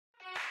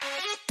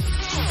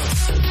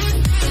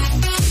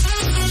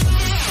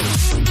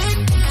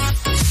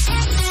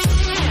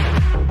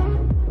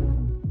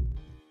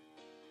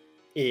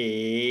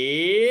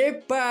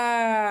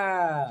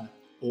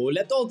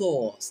Hola a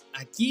todos,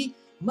 aquí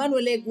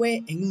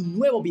Manuellewe en un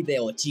nuevo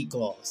video,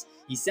 chicos,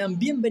 y sean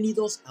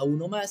bienvenidos a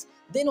uno más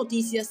de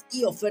noticias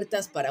y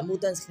ofertas para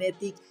Mutants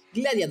Genetic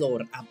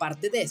Gladiador.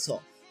 Aparte de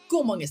eso,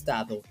 ¿cómo han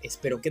estado?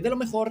 Espero que de lo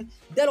mejor,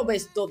 de lo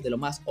besto, de lo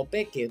más OP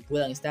que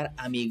puedan estar,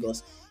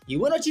 amigos. Y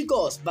bueno,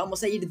 chicos,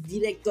 vamos a ir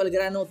directo al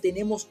grano.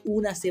 Tenemos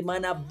una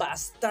semana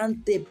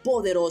bastante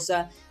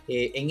poderosa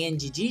en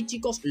NGG,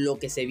 chicos. Lo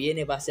que se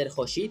viene va a ser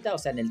joyita, o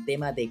sea, en el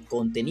tema de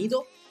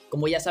contenido.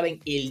 Como ya saben,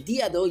 el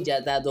día de hoy ya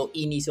ha dado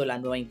inicio a la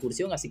nueva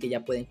incursión, así que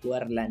ya pueden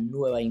jugar la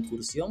nueva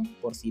incursión,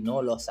 por si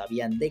no lo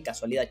sabían de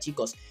casualidad,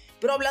 chicos.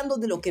 Pero hablando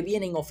de lo que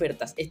viene en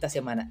ofertas esta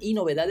semana y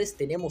novedades,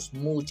 tenemos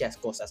muchas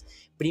cosas.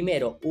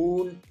 Primero,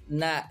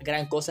 una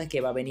gran cosa es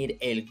que va a venir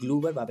el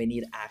Glubber, va a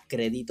venir a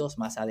créditos,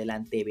 más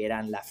adelante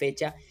verán la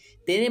fecha.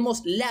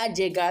 Tenemos la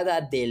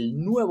llegada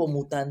del nuevo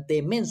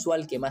mutante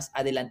mensual, que más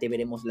adelante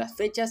veremos las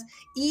fechas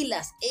y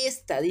las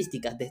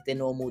estadísticas de este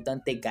nuevo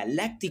mutante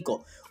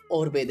galáctico.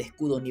 Orbe de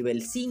escudo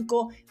nivel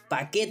 5,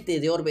 paquete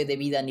de orbe de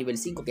vida nivel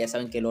 5, que ya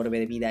saben que el orbe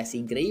de vida es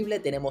increíble.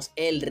 Tenemos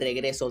el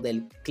regreso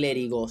del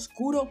clérigo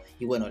oscuro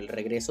y bueno, el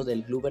regreso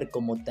del Glubber,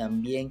 como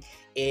también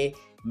he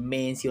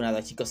mencionado,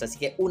 chicos. Así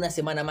que una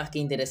semana más que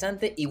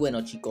interesante. Y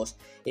bueno, chicos,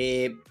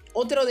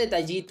 otro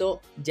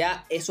detallito,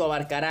 ya eso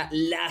abarcará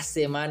la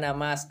semana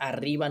más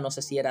arriba, no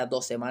sé si era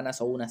 2 semanas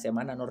o una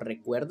semana, no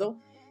recuerdo.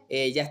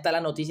 Ya está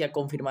la noticia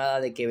confirmada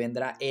de que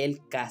vendrá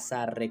el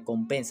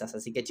cazarrecompensas.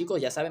 Así que, chicos,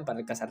 ya saben,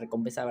 para el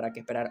cazarrecompensa habrá que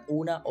esperar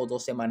 1 o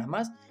 2 semanas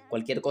más.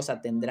 Cualquier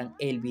cosa tendrán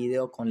el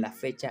video con la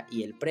fecha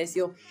y el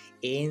precio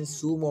en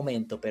su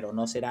momento, pero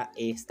no será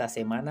esta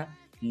semana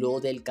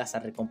lo del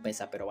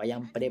cazarrecompensa. Pero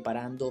vayan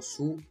preparando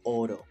su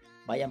oro.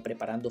 Vayan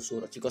preparando su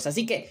oro, chicos.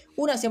 Así que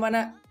una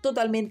semana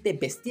totalmente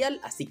bestial.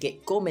 Así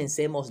que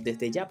comencemos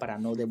desde ya para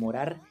no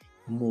demorar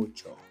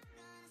mucho.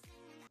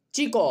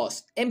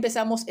 Chicos,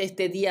 empezamos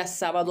este día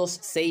sábado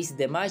 6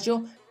 de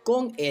mayo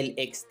con el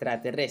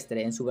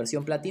extraterrestre en su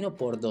versión platino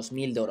por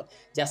 2000 de oro.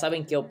 Ya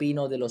saben qué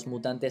opino de los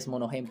mutantes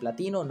monogen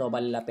platino, no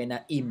vale la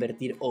pena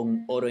invertir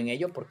un oro en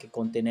ello porque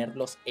con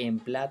tenerlos en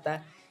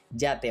plata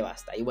ya te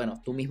basta. Y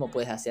bueno, tú mismo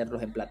puedes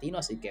hacerlos en platino,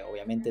 así que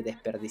obviamente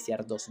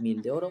desperdiciar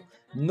 2000 de oro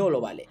no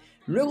lo vale.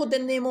 Luego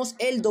tenemos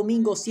el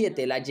domingo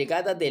 7, la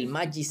llegada del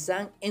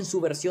Magi-San en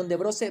su versión de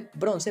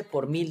bronce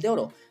por 1000 de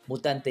oro.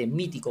 Mutante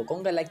mítico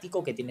con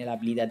galáctico que tiene la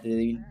habilidad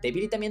de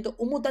debilitamiento.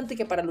 Un mutante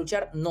que para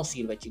luchar no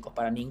sirve, chicos,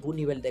 para ningún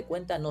nivel de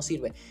cuenta no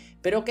sirve.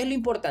 Pero ¿qué es lo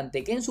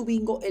importante? Que en su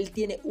bingo él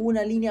tiene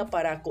una línea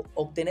para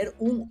obtener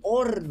un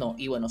horno.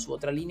 Y bueno, su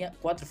otra línea,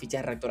 4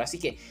 fichas de reactor. Así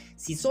que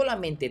si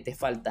solamente te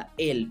falta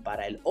él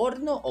para el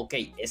horno, ok,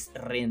 es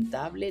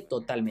rentable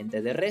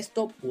totalmente. De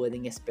resto,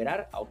 pueden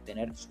esperar a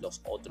obtener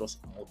los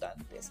otros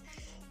mutantes.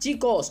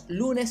 Chicos,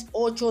 lunes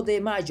 8 de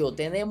mayo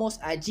tenemos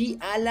allí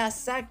a la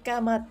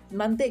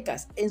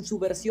Sacamantecas en su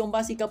versión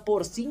básica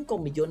por 5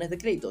 millones de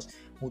créditos.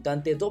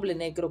 Mutante doble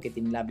necro que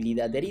tiene la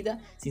habilidad de herida.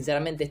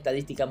 Sinceramente,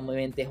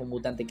 estadísticamente es un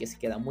mutante que se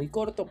queda muy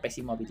corto,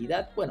 pésima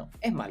habilidad. Bueno,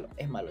 es malo,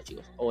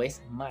 chicos. O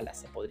es mala,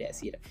 se podría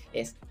decir.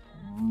 Es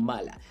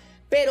mala.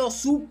 Pero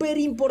súper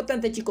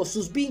importante, chicos,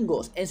 sus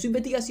bingos. En su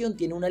investigación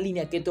tiene una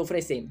línea que te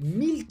ofrece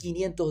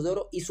 1500 de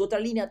oro y su otra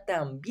línea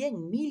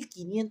también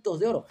 1500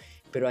 de oro.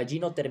 Pero allí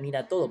no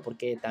termina todo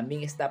porque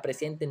también está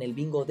presente en el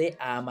bingo de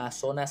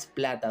Amazonas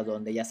Plata,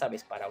 donde ya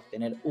sabes, para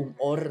obtener un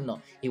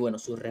horno y bueno,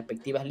 sus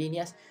respectivas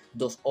líneas,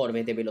 2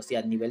 orbes de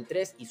velocidad nivel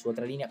 3 y su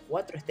otra línea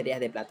 4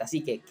 estrellas de plata.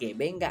 Así que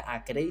venga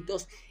a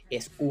créditos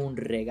es un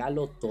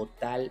regalo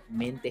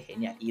totalmente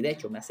genial. Y de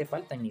hecho me hace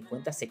falta en mi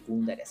cuenta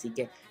secundaria, así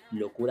que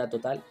locura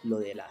total lo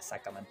de las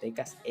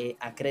sacamantecas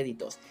a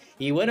créditos.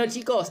 Y bueno,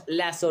 chicos,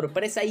 la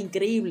sorpresa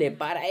increíble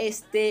para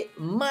este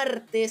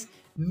martes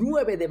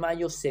 9 de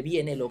mayo se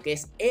viene lo que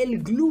es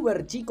el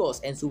Glubber, chicos,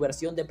 en su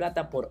versión de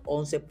plata por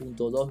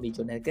 11.2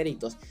 millones de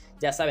créditos.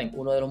 Ya saben,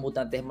 uno de los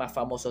mutantes más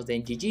famosos de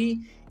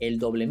NGG, el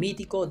doble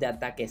mítico de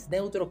ataques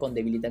neutro con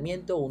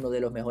debilitamiento, uno de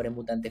los mejores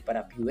mutantes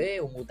para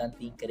PvE, un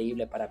mutante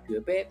increíble para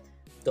PvP,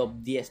 top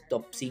 10,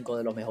 top 5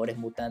 de los mejores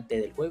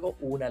mutantes del juego,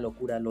 una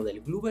locura lo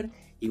del Glubber.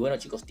 Y bueno,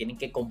 chicos, tienen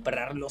que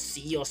comprarlo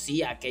sí o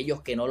sí a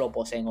aquellos que no lo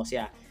poseen, o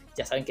sea,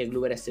 ya saben que el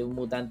Glubber es un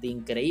mutante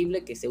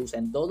increíble que se usa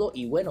en todo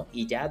y bueno,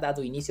 y ya ha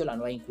dado inicio a la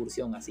nueva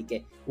incursión, así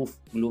que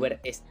Glubber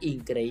es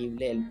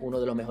increíble, uno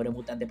de los mejores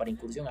mutantes para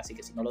incursión, así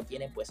que si no lo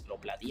tienen pues lo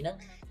platinan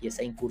y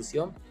esa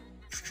incursión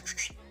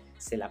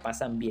se la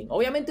pasan bien.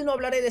 Obviamente no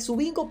hablaré de su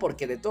bingo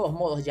porque de todos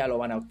modos ya lo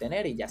van a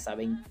obtener y ya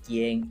saben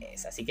quién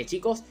es, así que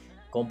chicos,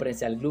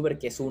 cómprense al Glubber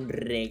que es un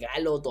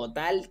regalo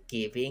total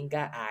que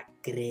venga a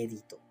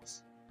créditos.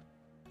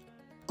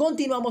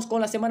 Continuamos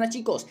con la semana,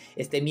 chicos.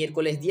 Este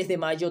miércoles 10 de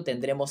mayo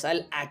tendremos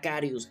al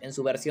Acarius en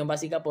su versión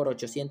básica por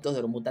 800 de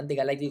oro. Mutante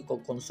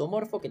galáctico con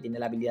zoomorfo que tiene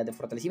la habilidad de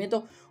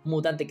fortalecimiento. Un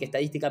mutante que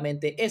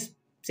estadísticamente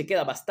se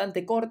queda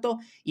bastante corto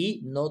y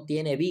no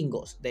tiene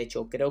bingos. De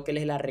hecho, creo que él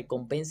es la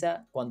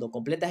recompensa. Cuando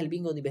completas el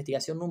bingo de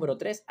investigación número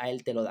 3, a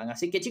él te lo dan.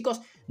 Así que, chicos,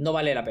 no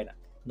vale la pena.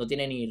 No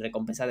tiene ni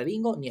recompensa de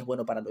bingo, ni es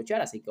bueno para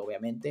luchar. Así que,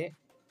 obviamente,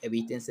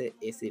 evítense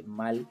ese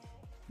mal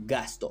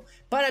gasto.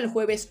 Para el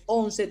jueves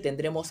 11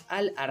 tendremos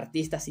al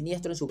artista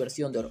siniestro en su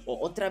versión de oro.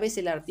 Otra vez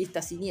el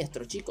artista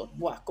siniestro, chicos.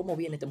 Buah, ¿cómo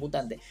viene este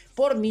mutante?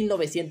 Por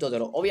 1900 de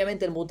oro.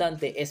 Obviamente el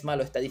mutante es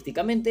malo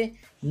estadísticamente,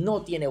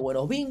 no tiene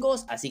buenos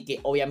bingos, así que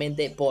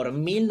obviamente por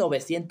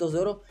 1900 de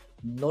oro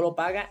no lo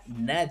paga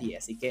nadie,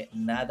 así que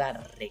nada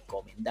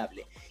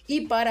recomendable.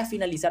 Y para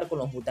finalizar con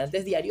los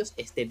mutantes diarios,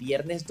 este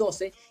viernes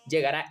 12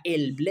 llegará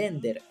el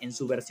Blender en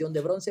su versión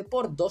de bronce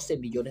por 12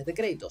 millones de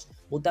créditos.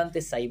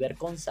 Mutante cyber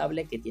con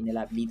sable que tiene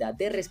la habilidad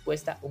de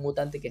respuesta, un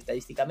mutante que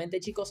estadísticamente,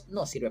 chicos,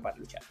 no sirve para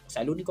luchar. O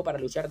sea, el único para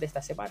luchar de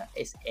esta semana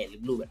es el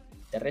Glubber.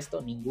 De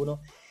resto, ninguno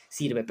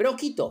sirve. Pero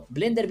ojito,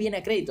 Blender viene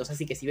a créditos,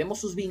 así que si vemos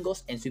sus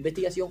bingos, en su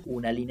investigación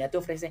una línea te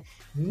ofrece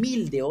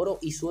 1000 de oro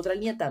y su otra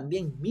línea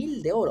también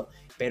 1000 de oro.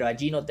 Pero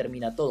allí no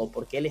termina todo,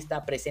 porque él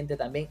está presente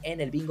también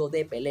en el bingo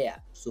de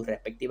pelea. Sus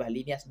respectivas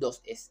líneas,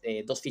 dos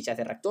fichas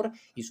de reactor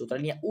y su otra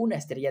línea, una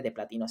estrella de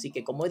platino. Así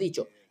que como he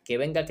dicho, que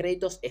venga a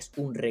créditos es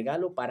un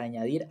regalo para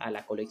añadir a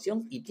la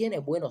colección y tiene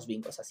buenos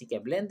bingos. Así que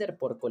Blender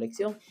por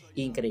colección,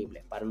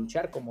 increíble. Para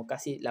luchar como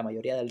casi la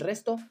mayoría del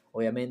resto,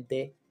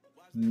 obviamente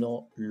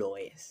no lo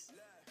es.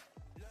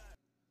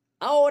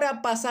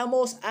 Ahora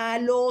pasamos a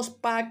los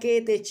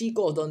paquetes,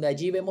 chicos, donde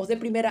allí vemos de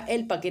primera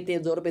el paquete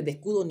de orbes de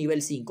escudo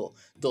nivel 5.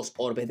 2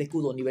 orbes de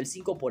escudo nivel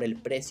 5 por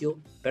el precio,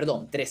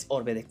 perdón, 3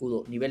 orbes de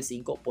escudo nivel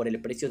 5 por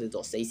el precio de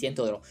 2,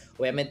 600 de oro.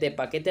 Obviamente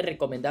paquete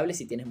recomendable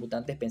si tienes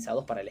mutantes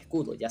pensados para el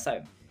escudo, ya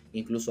saben.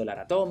 Incluso el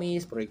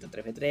Aratomis, Proyecto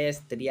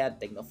 3v3, Triad,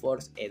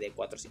 Technoforce,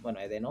 ED4, bueno,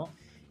 ED no.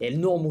 El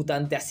nuevo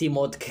mutante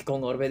Asimov que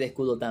con orbe de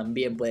escudo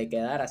también puede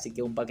quedar. Así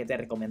que un paquete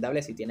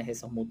recomendable si tienes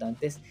esos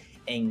mutantes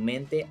en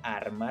mente a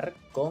armar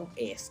con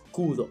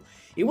escudo.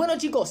 Y bueno,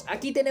 chicos,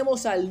 aquí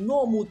tenemos al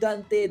nuevo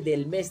mutante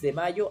del mes de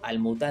mayo, al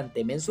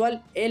mutante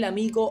mensual, el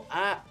amigo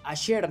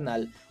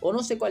Achernal. O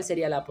no sé cuál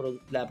sería la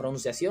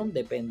pronunciación,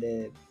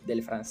 depende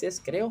del francés,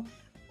 creo.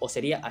 O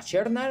sería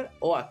Achernal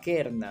o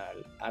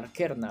Akernal.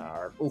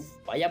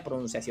 Uf, vaya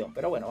pronunciación.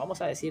 Pero bueno,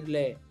 vamos a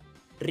decirle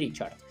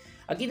Richard.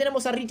 Aquí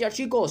tenemos a Richard,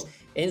 chicos,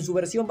 en su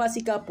versión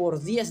básica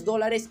por 10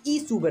 dólares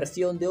y su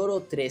versión de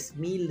oro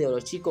 3000 de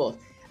oro, chicos.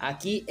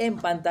 Aquí en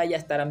pantalla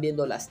estarán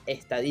viendo las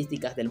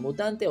estadísticas del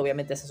mutante.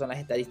 Obviamente esas son las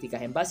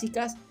estadísticas en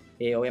básicas.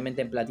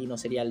 Obviamente en platino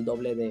sería el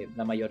doble de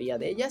la mayoría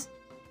de ellas,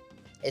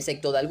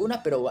 excepto de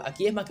algunas, pero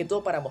aquí es más que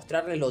todo para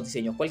mostrarles los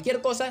diseños.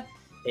 Cualquier cosa,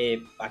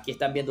 aquí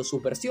están viendo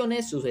sus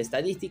versiones, sus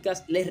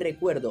estadísticas. Les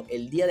recuerdo,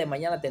 el día de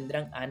mañana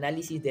tendrán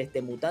análisis de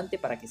este mutante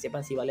para que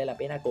sepan si vale la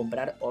pena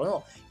comprar o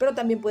no. Pero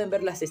también pueden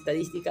ver las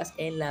estadísticas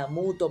en la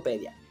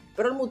Mutopedia.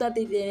 Pero el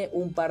mutante tiene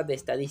un par de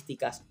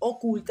estadísticas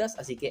ocultas,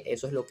 así que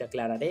eso es lo que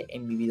aclararé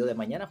en mi video de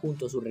mañana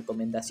junto a su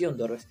recomendación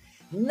de Orbes.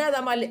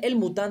 Nada mal el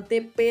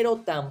mutante, pero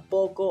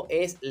tampoco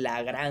es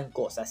la gran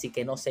cosa, así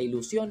que no se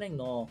ilusionen,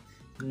 no.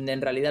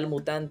 En realidad el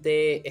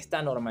mutante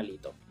está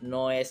normalito,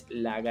 no es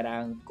la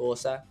gran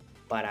cosa,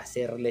 para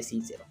serle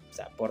sincero, o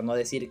sea, por no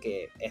decir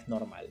que es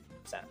normal,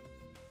 o sea,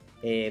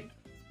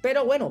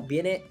 pero bueno,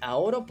 viene a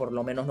oro, por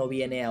lo menos no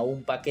viene a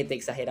un paquete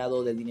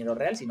exagerado de dinero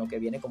real, sino que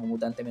viene como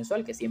mutante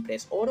mensual, que siempre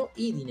es oro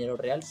y dinero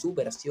real, su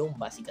versión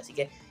básica, así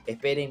que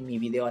esperen mi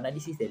video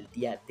análisis del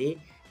día de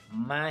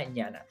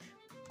mañana.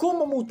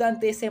 Como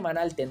mutante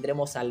semanal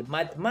tendremos al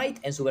Mad Might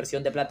en su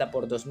versión de plata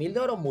por 2000 de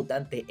oro,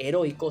 mutante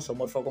heroico,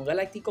 somorfo con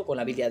galáctico con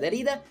la habilidad de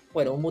herida.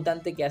 Bueno, un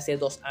mutante que hace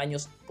 2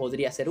 años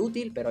podría ser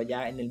útil, pero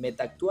ya en el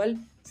meta actual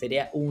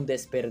sería un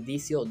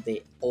desperdicio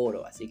de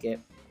oro. Así que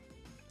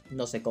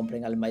no se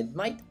compren al Mad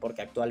Might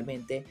porque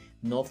actualmente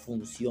no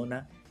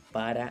funciona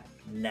para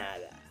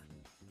nada.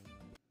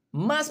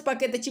 Más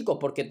paquetes, chicos,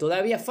 porque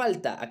todavía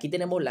falta. Aquí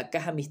tenemos la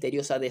caja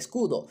misteriosa de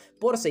escudo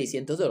por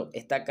 600 de oro.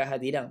 Esta caja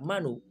dirán,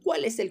 Manu,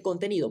 ¿cuál es el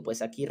contenido?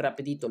 Pues aquí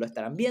rapidito lo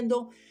estarán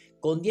viendo.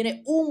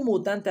 Contiene un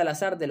mutante al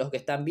azar de los que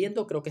están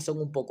viendo. Creo que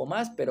son un poco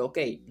más, pero ok.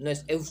 No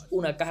es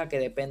una caja que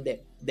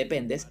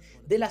dependes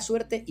de la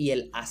suerte y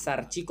el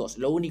azar, chicos.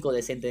 Lo único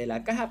decente de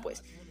la caja,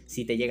 pues,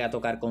 si te llega a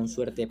tocar con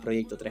suerte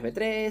Proyecto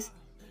 3v3,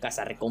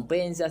 Casa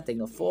Recompensas,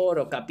 Tecnofor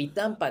o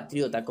Capitán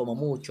Patriota como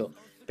mucho.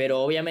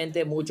 Pero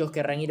obviamente muchos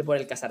querrán ir por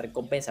el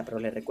cazarrecompensa, pero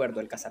les recuerdo,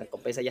 el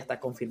cazarrecompensa ya está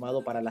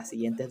confirmado para las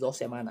siguientes 2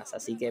 semanas.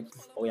 Así que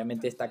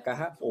obviamente esta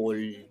caja,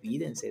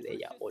 olvídense de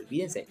ella,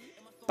 olvídense.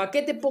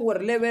 Paquete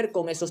Power Lever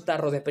con esos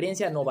tarros de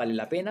experiencia no vale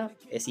la pena,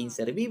 es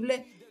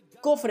inservible.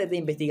 Cofre de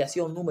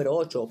investigación número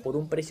 8 por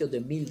un precio de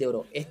 1000 de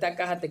oro. Esta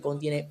caja te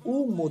contiene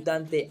un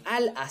mutante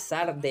al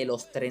azar de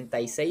los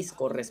 36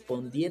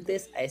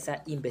 correspondientes a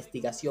esa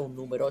investigación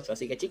número 8.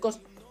 Así que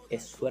chicos,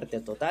 es suerte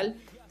total.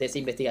 De esa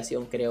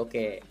investigación creo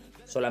que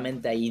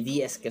solamente hay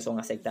 10 que son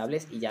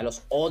aceptables y ya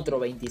los otros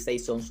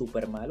 26 son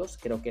súper malos.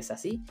 Creo que es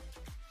así.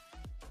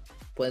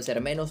 Pueden ser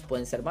menos,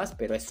 pueden ser más,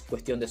 pero es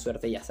cuestión de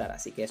suerte y azar,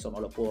 así que eso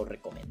no lo puedo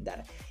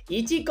recomendar.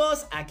 Y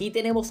chicos, aquí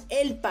tenemos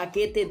el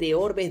paquete de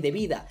orbes de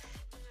vida.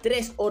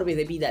 3 orbes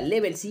de vida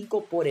level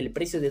 5 por el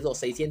precio de 2,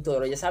 600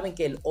 €. Ya saben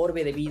que el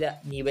orbe de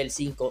vida nivel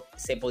 5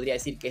 se podría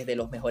decir que es de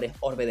los mejores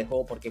orbes de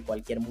juego, porque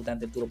cualquier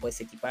mutante tú lo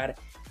puedes equipar,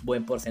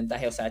 buen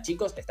porcentaje. O sea,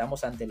 chicos,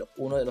 estamos ante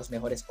uno de los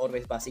mejores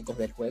orbes básicos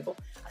del juego,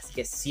 así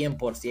que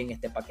 100%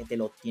 este paquete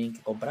lo tienen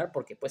que comprar,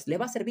 porque pues les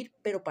va a servir,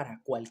 pero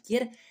para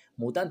cualquier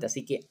mutante.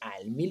 Así que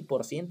al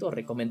 1000%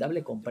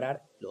 recomendable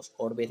comprar los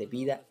orbes de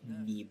vida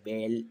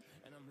nivel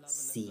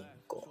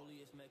 5.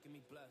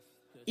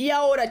 Y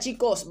ahora,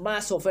 chicos,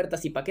 más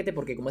ofertas y paquetes,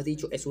 porque como he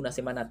dicho es una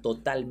semana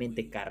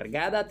totalmente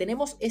cargada.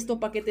 Tenemos estos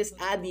paquetes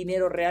a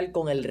dinero real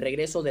con el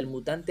regreso del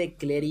mutante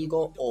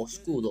clérigo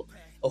oscuro.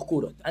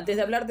 Antes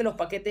de hablar de los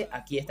paquetes,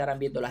 aquí estarán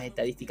viendo las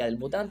estadísticas del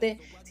mutante.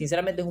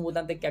 Sinceramente es un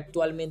mutante que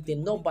actualmente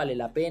no vale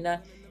la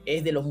pena.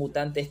 Es de los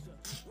mutantes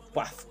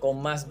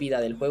con más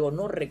vida del juego.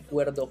 No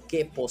recuerdo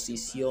qué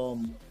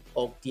posición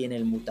obtiene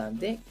el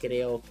mutante.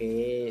 Creo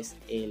que es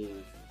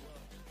el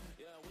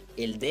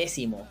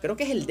 10º. Creo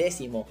que es el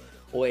 10º.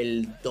 O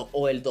el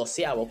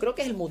 12º. Creo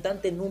que es el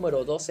mutante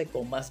número 12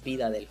 con más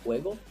vida del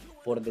juego,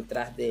 por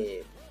detrás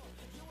de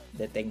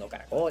Tecno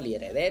Caracol y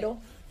Heredero.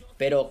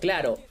 Pero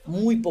claro,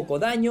 muy poco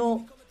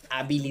daño,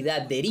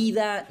 habilidad de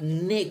herida,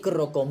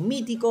 necro con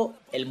mítico.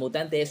 El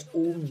mutante es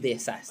un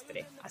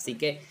desastre. Así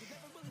que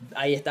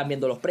ahí están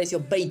viendo los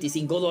precios.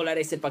 25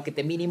 dólares el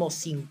paquete mínimo,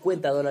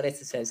 50 dólares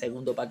es el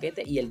segundo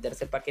paquete y el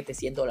tercer paquete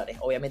 100 dólares.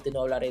 Obviamente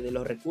no hablaré de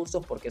los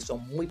recursos porque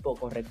son muy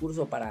pocos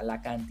recursos para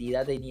la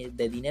cantidad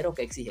de dinero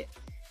que exige.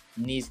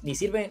 Ni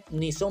sirven,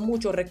 ni son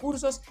muchos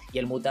recursos y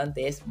el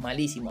mutante es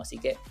malísimo. Así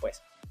que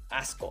pues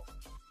asco,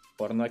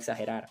 por no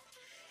exagerar.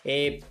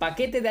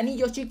 Paquete de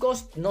anillos,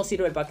 chicos, no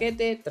sirve el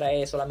paquete,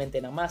 trae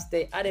solamente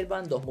Namaste,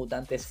 Arelvan, 2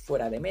 mutantes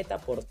fuera de meta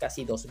por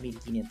casi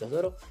 2500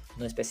 €.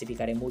 No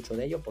especificaré mucho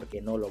de ello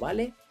porque no lo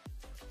vale.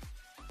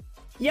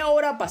 Y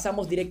ahora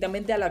pasamos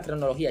directamente a la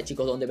cronología,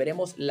 chicos, donde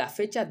veremos la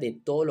fecha de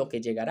todo lo que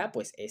llegará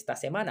pues esta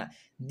semana.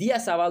 Día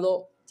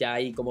sábado, ya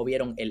ahí como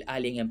vieron el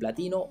Alien en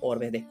platino,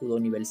 Orbes de escudo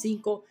nivel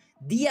 5.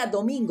 Día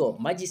domingo,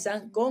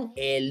 Magi-san con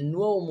el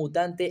nuevo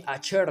mutante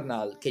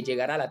Eternal que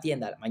llegará a la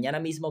tienda. Mañana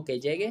mismo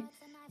que llegue,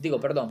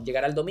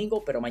 llegará el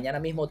domingo, pero mañana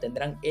mismo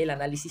tendrán el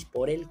análisis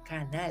por el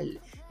canal.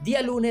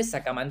 Día lunes,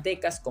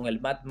 Sacamantecas con el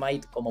Mad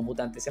Might como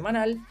mutante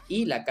semanal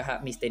y la caja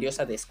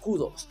misteriosa de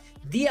escudos.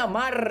 Día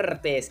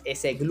martes,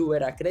 ese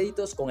Glubber a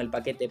créditos con el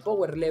paquete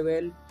Power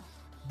Level.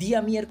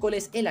 Día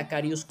miércoles, el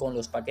Acarius con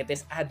los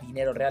paquetes a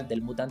dinero real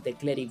del mutante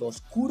clérigo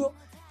oscuro.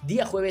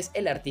 Día jueves,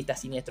 el artista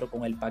siniestro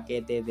con el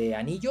paquete de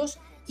anillos.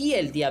 Y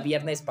el día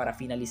viernes, para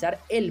finalizar,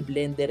 el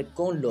blender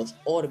con los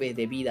orbes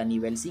de vida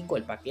nivel 5,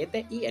 el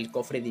paquete y el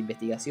cofre de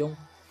investigación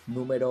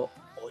número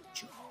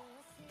 8.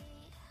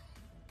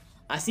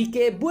 Así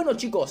que bueno,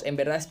 chicos, en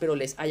verdad espero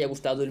les haya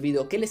gustado el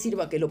video, que les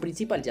sirva, que es lo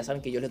principal. Ya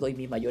saben que yo les doy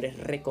mis mayores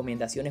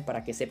recomendaciones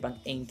para que sepan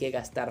en qué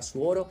gastar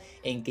su oro,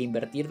 en qué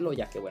invertirlo,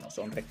 ya que bueno,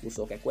 son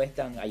recursos que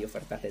cuestan, hay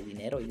ofertas de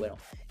dinero y bueno,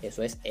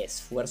 eso es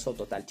esfuerzo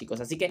total,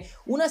 chicos. Así que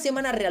una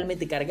semana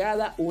realmente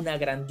cargada, una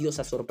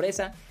grandiosa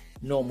sorpresa.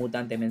 Nuevo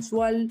Mutante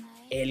mensual,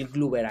 el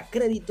Glubber a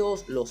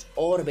créditos, los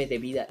orbes de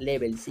vida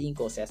level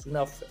 5, o sea,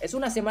 es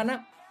una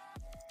semana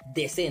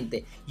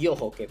decente. Y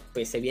ojo que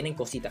pues se vienen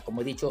cositas,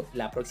 como he dicho,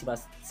 la próxima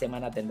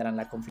semana tendrán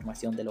la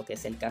confirmación de lo que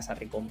es el caza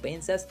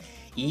recompensas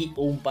y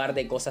un par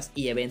de cosas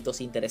y eventos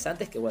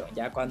interesantes que bueno,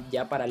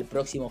 ya para el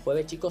próximo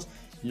jueves, chicos,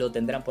 lo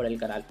tendrán por el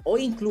canal, o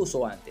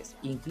incluso antes,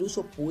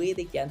 incluso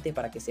puede que antes,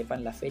 para que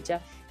sepan la fecha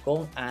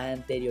con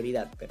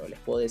anterioridad. Pero les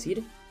puedo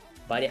decir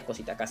varias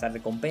cositas: caza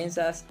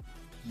recompensas,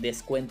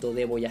 descuento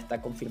de Evo ya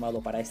está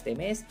confirmado para este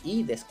mes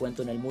y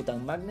descuento en el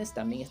Mutant Madness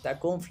también está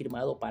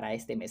confirmado para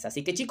este mes.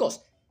 Así que,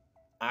 chicos,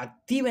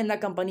 activen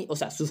la campanita, o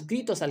sea,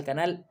 suscritos al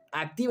canal,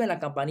 activen la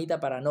campanita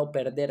para no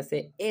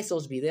perderse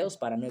esos videos,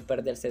 para no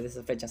perderse de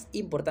esas fechas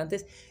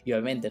importantes. Y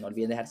obviamente no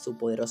olviden dejar su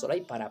poderoso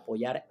like para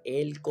apoyar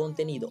el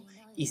contenido.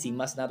 Y sin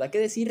más nada que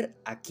decir,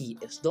 aquí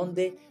es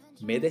donde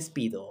me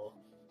despido.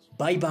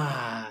 Bye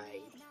bye.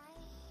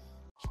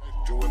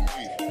 Doing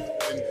me,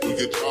 and do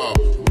your job.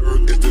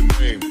 Bird is the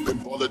name, the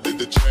baller did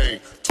the chain.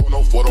 Turn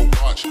off for the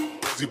watch,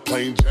 crazy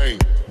plain Jane.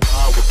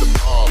 Ride with the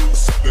mob,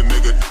 suck a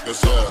nigga,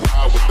 niggas up.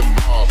 Ride with the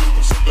mob,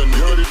 suck a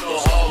nigga,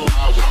 niggas up.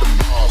 Ride with the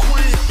mob,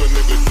 suck a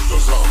nigga,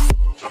 niggas up.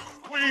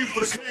 Queen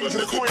for the kings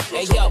and queens.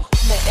 Hey yo,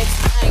 I'm the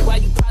X9, why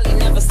you probably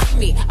never see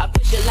me. I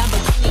push your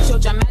Lamborghini,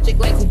 showed your magic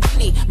like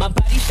Houdini. My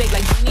body shake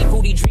like Genie,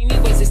 booty dreamy,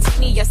 waist is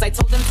teeny. Yes, I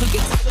told him to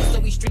get taller,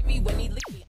 so he streamy when he leave.